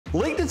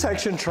Leak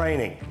detection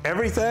training,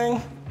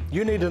 everything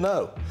you need to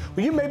know.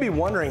 Well, you may be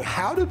wondering,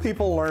 how do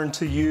people learn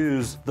to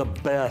use the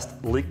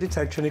best leak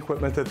detection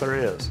equipment that there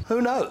is?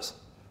 Who knows?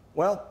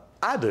 Well,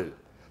 I do.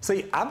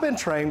 See, I've been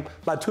trained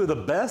by two of the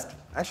best,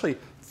 actually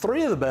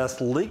three of the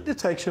best leak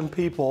detection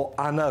people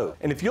I know.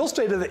 And if you'll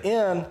stay to the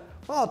end,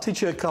 well, I'll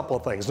teach you a couple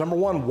of things. Number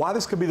one, why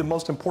this could be the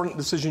most important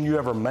decision you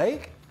ever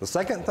make. The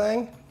second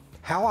thing,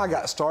 how I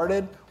got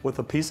started with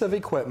a piece of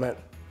equipment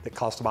that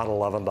cost about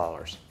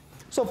 $11.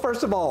 So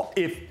first of all,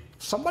 if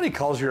somebody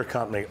calls your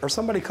company or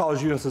somebody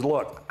calls you and says,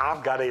 look,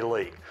 I've got a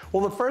leak.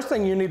 Well, the first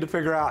thing you need to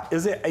figure out,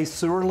 is it a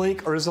sewer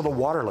leak or is it a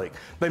water leak?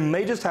 They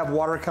may just have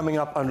water coming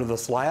up under the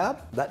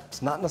slab.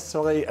 That's not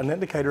necessarily an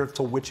indicator as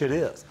to which it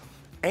is.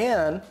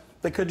 And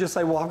they could just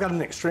say, well, I've got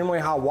an extremely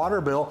high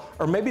water bill,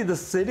 or maybe the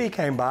city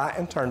came by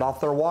and turned off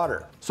their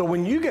water. So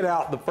when you get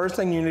out, the first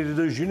thing you need to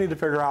do is you need to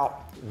figure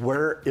out,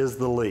 where is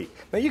the leak?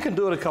 Now you can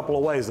do it a couple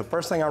of ways. The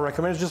first thing I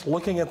recommend is just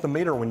looking at the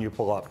meter when you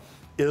pull up.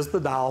 Is the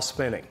dial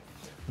spinning?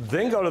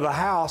 Then go to the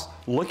house,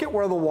 look at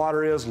where the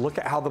water is, look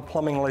at how the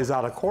plumbing lays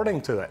out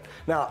according to it.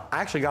 Now, I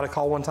actually got a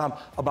call one time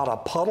about a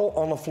puddle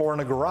on the floor in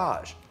a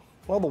garage.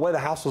 Well, the way the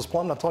house was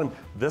plumbed, I told him,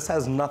 this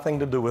has nothing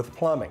to do with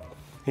plumbing.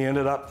 He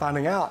ended up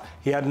finding out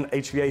he had an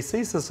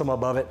HVAC system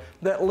above it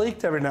that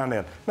leaked every now and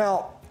then.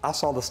 Now, I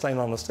saw the stain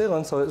on the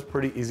ceiling, so it was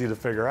pretty easy to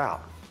figure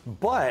out.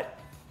 But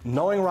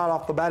knowing right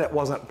off the bat it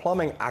wasn't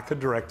plumbing, I could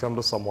direct him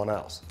to someone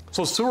else.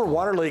 So sewer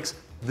water leaks,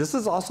 this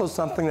is also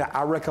something that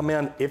I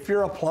recommend if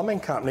you're a plumbing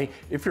company,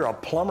 if you're a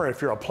plumber,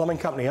 if you're a plumbing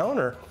company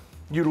owner,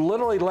 you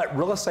literally let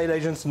real estate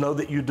agents know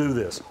that you do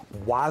this.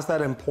 Why is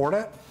that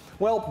important?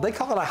 Well, they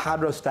call it a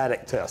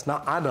hydrostatic test.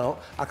 Now, I don't.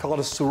 I call it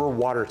a sewer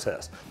water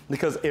test.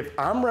 Because if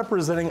I'm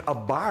representing a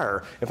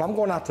buyer, if I'm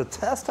going out to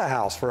test a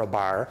house for a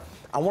buyer,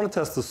 I want to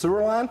test the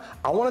sewer line,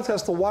 I want to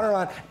test the water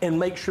line, and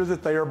make sure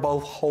that they are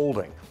both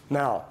holding.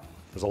 Now,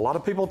 there's a lot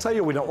of people tell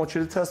you, we don't want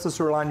you to test the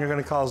sewer line, you're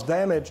going to cause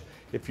damage.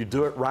 If you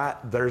do it right,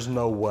 there's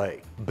no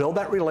way. Build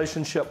that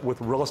relationship with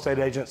real estate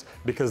agents,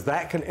 because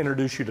that can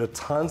introduce you to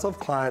tons of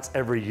clients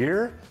every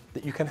year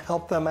that you can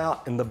help them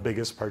out in the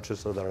biggest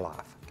purchase of their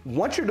life.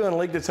 Once you're doing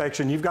leak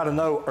detection, you've got to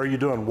know, are you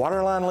doing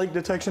water line leak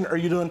detection or are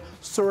you doing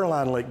sewer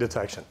line leak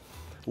detection?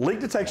 Leak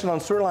detection on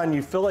sewer line,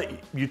 you fill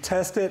it, you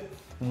test it.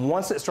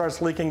 Once it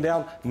starts leaking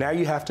down, now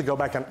you have to go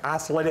back and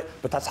isolate it,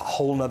 but that's a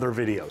whole nother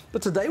video.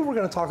 But today we're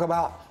going to talk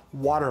about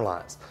water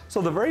lines. So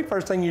the very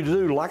first thing you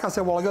do, like I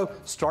said a while ago,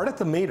 start at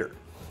the meter.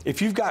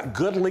 If you've got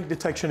good leak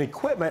detection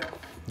equipment,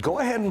 go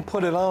ahead and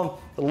put it on,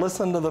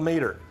 listen to the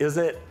meter. Is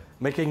it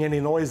making any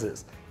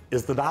noises?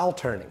 Is the dial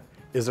turning?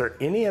 Is there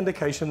any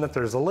indication that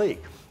there's a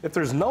leak? If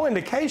there's no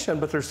indication,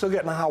 but they're still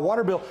getting a high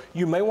water bill,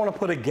 you may want to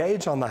put a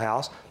gauge on the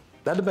house.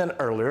 That'd have been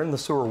earlier in the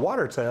sewer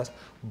water test.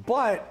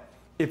 But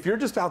if you're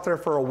just out there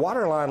for a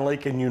water line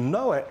leak and you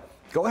know it,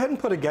 go ahead and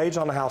put a gauge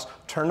on the house,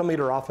 turn the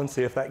meter off and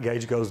see if that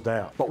gauge goes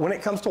down. But when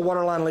it comes to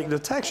water line leak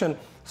detection,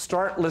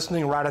 start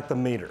listening right at the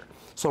meter.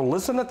 So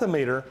listen at the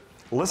meter,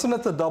 listen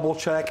at the double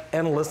check,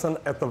 and listen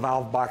at the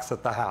valve box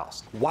at the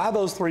house. Why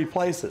those three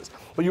places?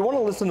 Well, you want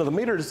to listen to the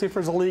meter to see if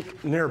there's a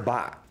leak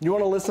nearby. You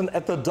want to listen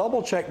at the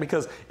double check,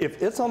 because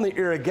if it's on the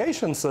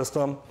irrigation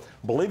system,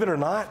 believe it or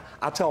not,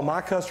 I tell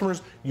my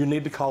customers, you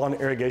need to call an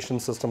irrigation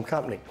system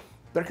company.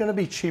 They're going to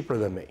be cheaper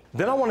than me.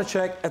 Then I want to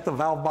check at the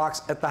valve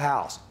box at the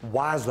house.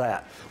 Why is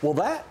that? Well,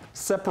 that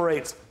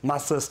separates my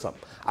system.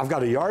 I've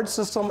got a yard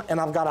system and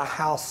I've got a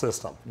house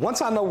system.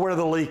 Once I know where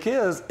the leak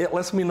is, it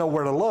lets me know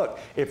where to look.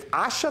 If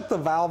I shut the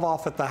valve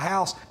off at the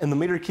house and the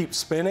meter keeps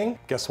spinning,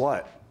 guess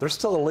what? There's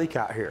still a leak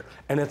out here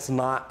and it's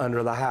not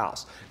under the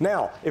house.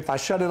 Now, if I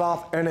shut it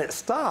off and it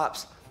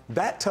stops,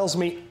 that tells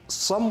me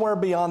somewhere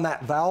beyond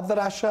that valve that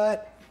I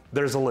shut,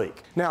 there's a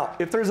leak. Now,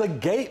 if there's a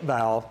gate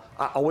valve,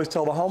 I always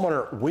tell the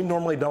homeowner, we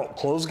normally don't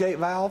close gate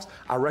valves.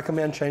 I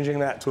recommend changing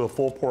that to a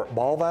full port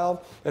ball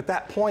valve. At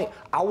that point,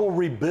 I will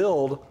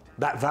rebuild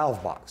that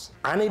valve box.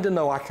 I need to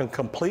know I can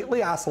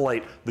completely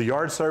isolate the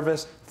yard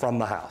service from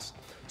the house.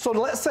 So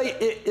let's say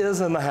it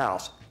is in the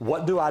house.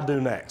 What do I do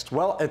next?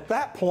 Well, at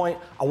that point,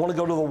 I want to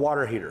go to the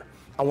water heater.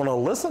 I want to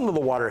listen to the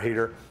water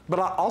heater, but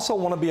I also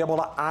want to be able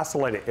to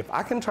isolate it. If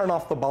I can turn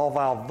off the ball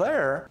valve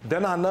there,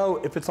 then I know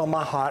if it's on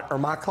my hot or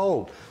my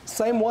cold.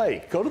 Same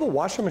way, go to the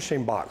washing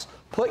machine box,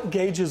 put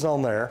gauges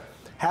on there,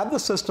 have the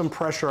system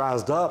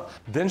pressurized up,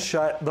 then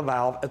shut the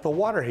valve at the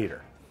water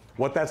heater.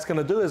 What that's going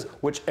to do is,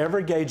 whichever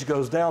gauge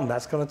goes down,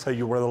 that's going to tell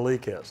you where the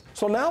leak is.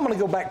 So now I'm going to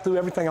go back through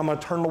everything. I'm going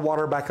to turn the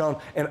water back on,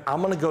 and I'm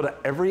going to go to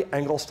every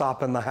angle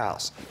stop in the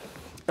house.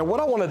 And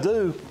what I want to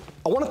do,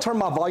 I want to turn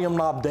my volume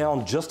knob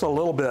down just a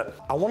little bit.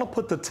 I want to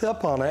put the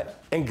tip on it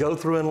and go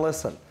through and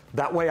listen.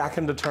 That way I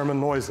can determine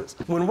noises.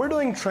 When we're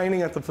doing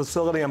training at the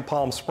facility in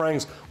Palm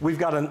Springs, we've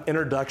got an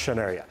introduction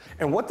area.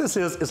 And what this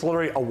is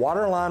literally a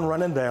water line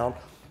running down.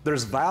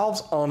 There's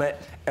valves on it,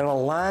 and a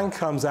line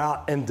comes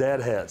out and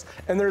deadheads,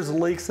 and there's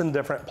leaks in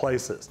different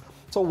places.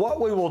 So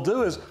what we will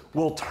do is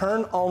we'll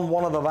turn on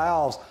one of the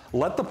valves,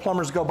 let the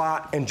plumbers go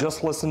by and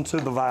just listen to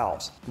the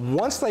valves.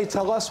 Once they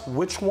tell us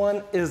which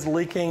one is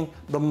leaking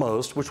the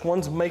most, which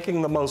one's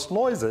making the most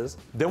noises,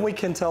 then we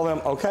can tell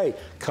them, okay,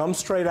 come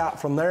straight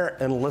out from there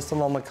and listen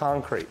on the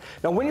concrete.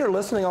 Now, when you're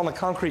listening on the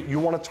concrete, you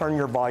want to turn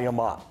your volume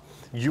up.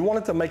 You want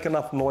it to make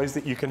enough noise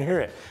that you can hear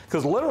it.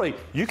 Because literally,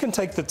 you can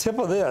take the tip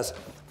of this,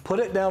 put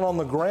it down on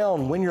the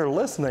ground when you're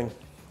listening,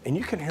 and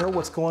you can hear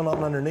what's going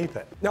on underneath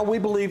it. Now, we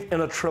believe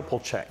in a triple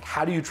check.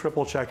 How do you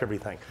triple check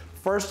everything?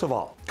 First of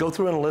all, go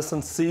through and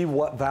listen, see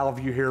what valve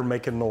you hear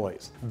making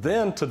noise.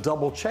 Then, to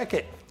double check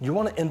it, you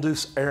want to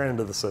induce air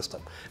into the system.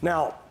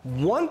 Now,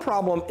 one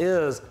problem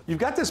is you've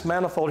got this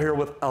manifold here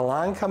with a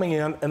line coming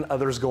in and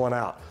others going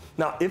out.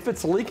 Now, if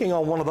it's leaking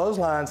on one of those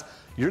lines,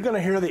 you're going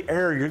to hear the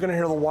air, you're going to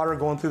hear the water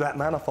going through that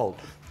manifold.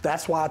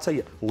 That's why I tell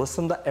you,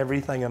 listen to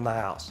everything in the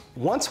house.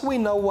 Once we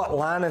know what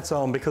line it's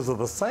on because of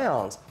the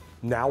sounds,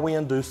 now we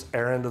induce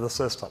air into the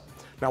system.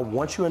 Now,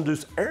 once you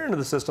induce air into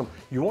the system,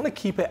 you want to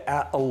keep it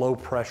at a low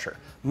pressure,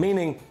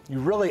 meaning you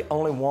really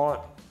only want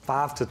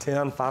 5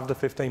 to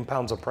 15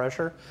 pounds of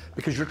pressure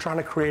because you're trying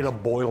to create a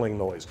boiling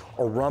noise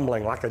or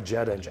rumbling like a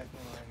jet engine.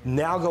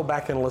 Now go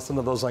back and listen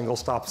to those angle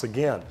stops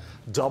again.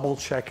 Double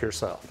check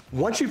yourself.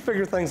 Once you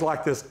figure things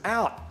like this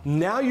out,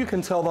 now you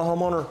can tell the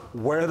homeowner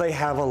where they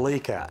have a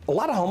leak at. A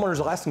lot of homeowners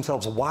will ask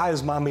themselves, why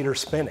is my meter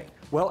spinning?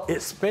 Well,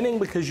 it's spinning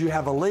because you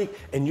have a leak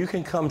and you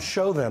can come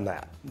show them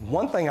that.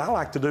 One thing I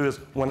like to do is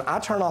when I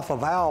turn off a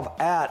valve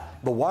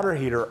at the water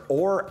heater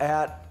or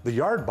at the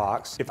yard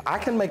box, if I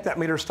can make that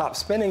meter stop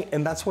spinning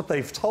and that's what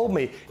they've told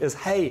me is,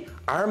 hey,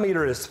 our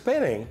meter is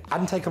spinning, I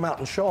can take them out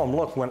and show them,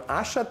 look, when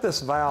I shut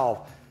this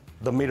valve,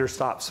 the meter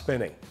stops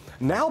spinning.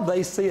 Now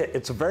they see it.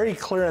 It's very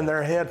clear in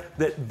their head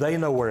that they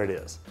know where it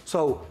is.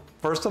 So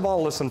first of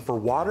all, listen for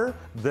water,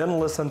 then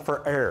listen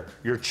for air.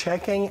 You're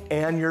checking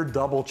and you're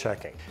double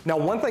checking. Now,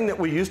 one thing that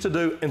we used to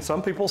do, and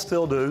some people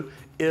still do,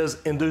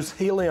 is induce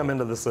helium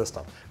into the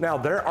system. Now,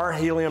 there are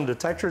helium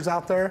detectors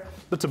out there,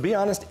 but to be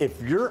honest,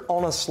 if you're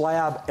on a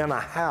slab in a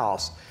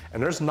house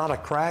and there's not a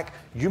crack,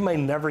 you may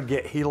never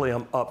get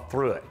helium up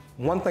through it.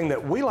 One thing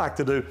that we like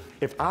to do,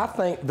 if I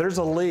think there's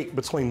a leak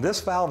between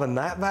this valve and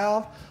that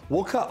valve,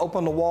 we'll cut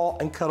open the wall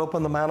and cut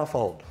open the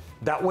manifold.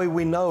 That way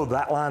we know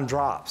that line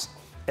drops.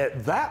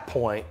 At that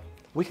point,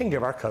 we can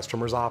give our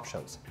customers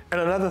options.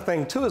 And another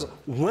thing too is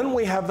when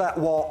we have that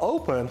wall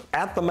open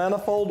at the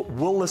manifold,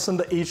 we'll listen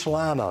to each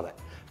line on it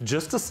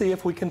just to see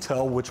if we can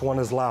tell which one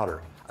is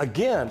louder.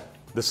 Again,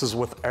 this is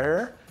with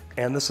air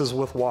and this is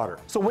with water.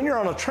 So when you're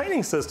on a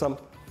training system,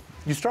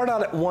 you start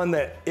out at one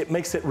that it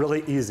makes it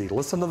really easy.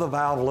 Listen to the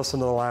valve, listen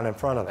to the line in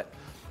front of it.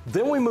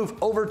 Then we move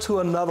over to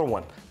another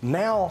one.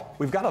 Now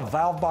we've got a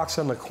valve box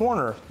in the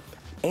corner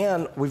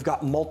and we've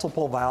got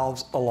multiple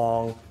valves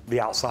along the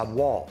outside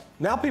wall.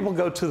 Now people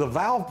go to the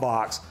valve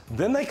box,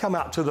 then they come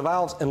out to the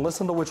valves and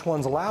listen to which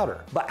one's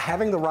louder. But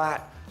having the right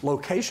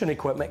location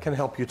equipment can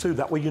help you too.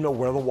 That way you know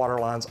where the water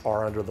lines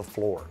are under the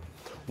floor.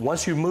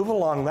 Once you move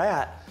along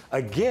that,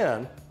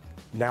 again,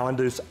 now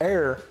induce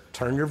air,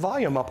 turn your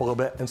volume up a little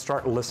bit and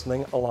start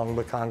listening along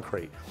the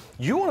concrete.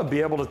 You want to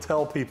be able to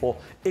tell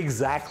people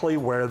exactly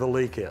where the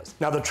leak is.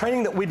 Now, the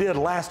training that we did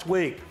last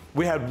week,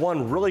 we had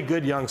one really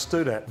good young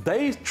student.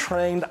 They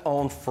trained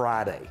on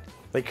Friday.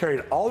 They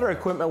carried all their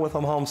equipment with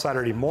them home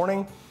Saturday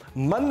morning.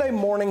 Monday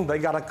morning, they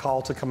got a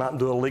call to come out and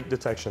do a leak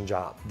detection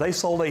job. They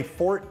sold a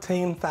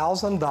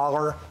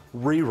 $14,000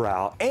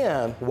 reroute,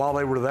 and while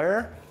they were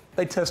there,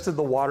 they tested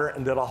the water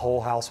and did a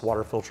whole house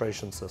water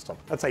filtration system.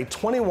 That's a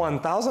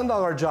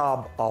 $21,000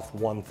 job off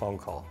one phone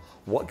call.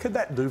 What could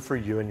that do for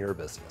you and your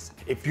business?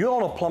 If you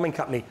own a plumbing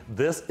company,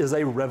 this is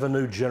a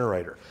revenue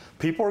generator.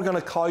 People are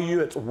gonna call you,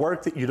 it's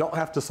work that you don't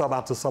have to sub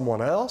out to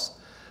someone else.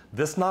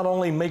 This not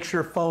only makes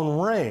your phone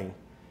ring,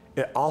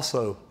 it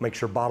also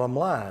makes your bottom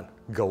line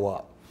go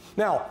up.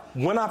 Now,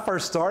 when I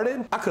first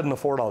started, I couldn't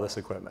afford all this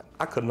equipment.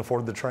 I couldn't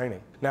afford the training.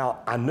 Now,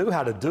 I knew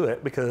how to do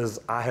it because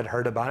I had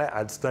heard about it,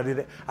 I'd studied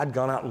it, I'd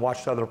gone out and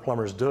watched other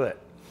plumbers do it.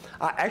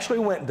 I actually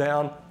went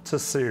down to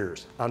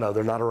Sears. I know,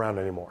 they're not around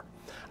anymore.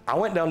 I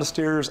went down to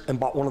Sears and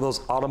bought one of those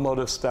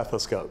automotive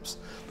stethoscopes,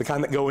 the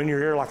kind that go in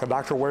your ear like a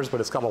doctor wears,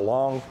 but it's got a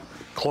long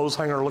clothes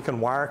hanger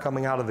looking wire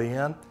coming out of the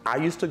end. I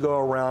used to go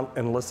around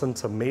and listen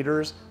to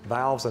meters,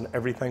 valves, and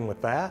everything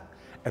with that.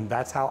 And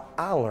that's how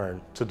I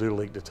learned to do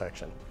leak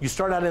detection. You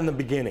start out in the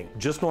beginning,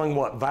 just knowing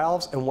what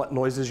valves and what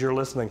noises you're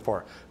listening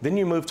for. Then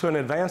you move to an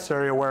advanced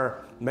area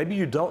where maybe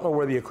you don't know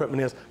where the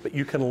equipment is, but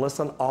you can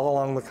listen all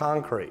along the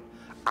concrete,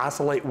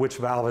 isolate which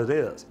valve it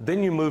is.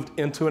 Then you moved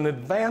into an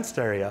advanced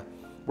area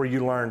where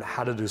you learned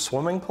how to do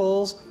swimming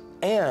pools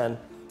and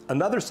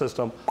another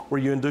system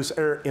where you induce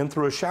air in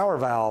through a shower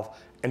valve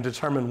and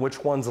determine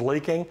which one's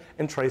leaking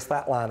and trace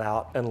that line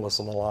out and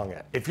listen along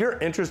it. If you're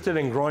interested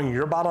in growing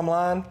your bottom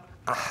line,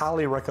 I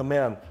highly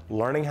recommend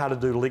learning how to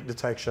do leak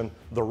detection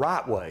the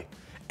right way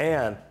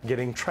and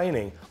getting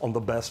training on the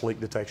best leak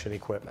detection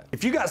equipment.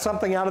 If you got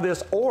something out of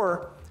this,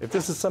 or if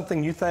this is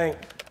something you think,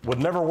 would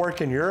never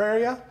work in your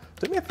area,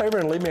 do me a favor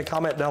and leave me a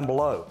comment down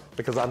below,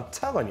 because I'm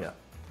telling you,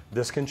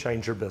 this can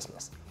change your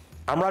business.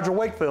 I'm Roger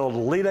Wakefield,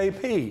 Lead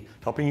AP,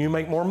 helping you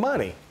make more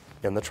money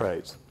in the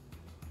trades.